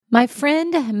My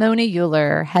friend Mona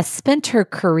Euler has spent her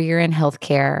career in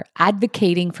healthcare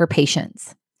advocating for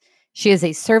patients. She is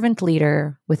a servant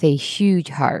leader with a huge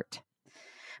heart.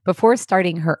 Before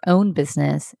starting her own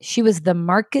business, she was the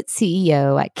market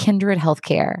CEO at Kindred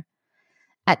Healthcare.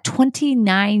 At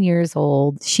 29 years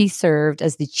old, she served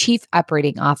as the chief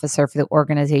operating officer for the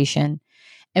organization.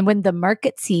 And when the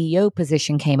market CEO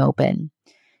position came open,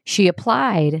 she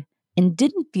applied and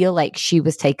didn't feel like she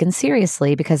was taken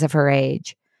seriously because of her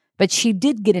age. But she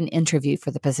did get an interview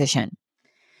for the position.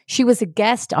 She was a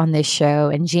guest on this show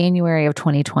in January of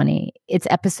 2020. It's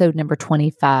episode number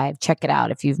 25. Check it out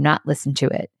if you've not listened to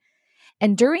it.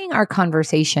 And during our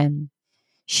conversation,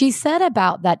 she said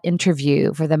about that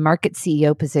interview for the market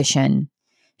CEO position,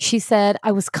 she said,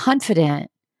 I was confident,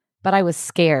 but I was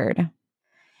scared.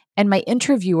 And my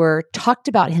interviewer talked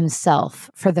about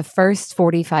himself for the first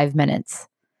 45 minutes.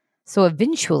 So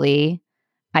eventually,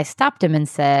 I stopped him and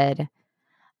said,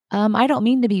 I don't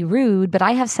mean to be rude, but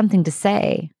I have something to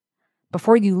say.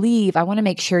 Before you leave, I want to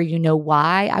make sure you know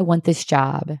why I want this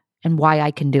job and why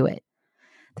I can do it.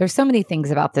 There's so many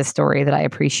things about this story that I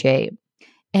appreciate.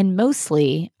 And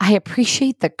mostly, I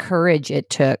appreciate the courage it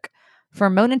took for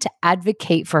Mona to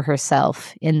advocate for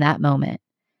herself in that moment.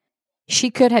 She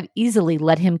could have easily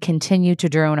let him continue to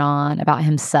drone on about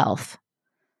himself,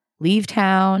 leave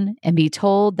town, and be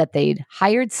told that they'd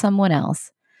hired someone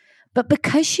else. But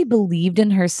because she believed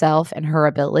in herself and her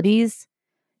abilities,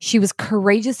 she was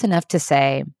courageous enough to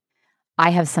say, I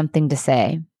have something to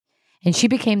say. And she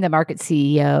became the market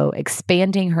CEO,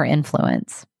 expanding her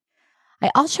influence.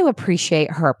 I also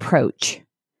appreciate her approach.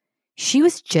 She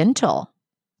was gentle,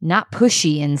 not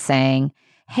pushy in saying,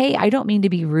 hey, I don't mean to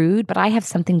be rude, but I have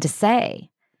something to say.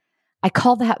 I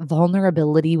call that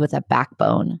vulnerability with a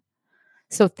backbone.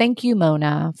 So thank you,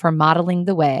 Mona, for modeling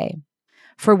the way.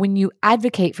 For when you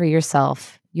advocate for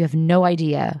yourself, you have no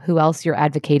idea who else you're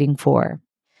advocating for.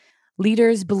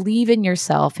 Leaders, believe in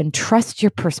yourself and trust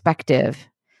your perspective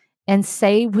and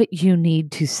say what you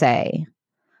need to say.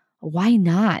 Why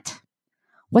not?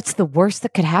 What's the worst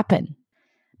that could happen?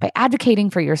 By advocating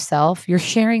for yourself, you're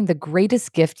sharing the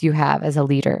greatest gift you have as a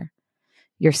leader,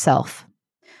 yourself.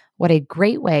 What a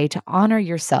great way to honor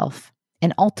yourself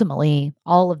and ultimately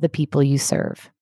all of the people you serve.